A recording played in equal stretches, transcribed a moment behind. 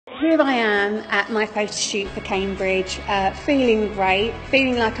Here I am at my photo shoot for Cambridge, feeling great,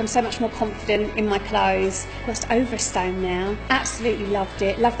 feeling like I'm so much more confident in my clothes. I've lost over a stone now. Absolutely loved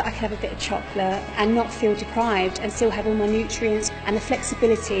it. Love that I can have a bit of chocolate and not feel deprived and still have all my nutrients and the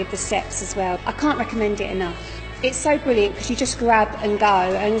flexibility of the steps as well. I can't recommend it enough. It's so brilliant because you just grab and go,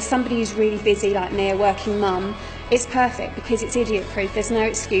 and as somebody who's really busy like me, a working mum, it's perfect because it's idiot proof. There's no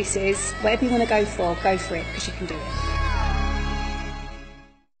excuses. Whatever you want to go for it because you can do it.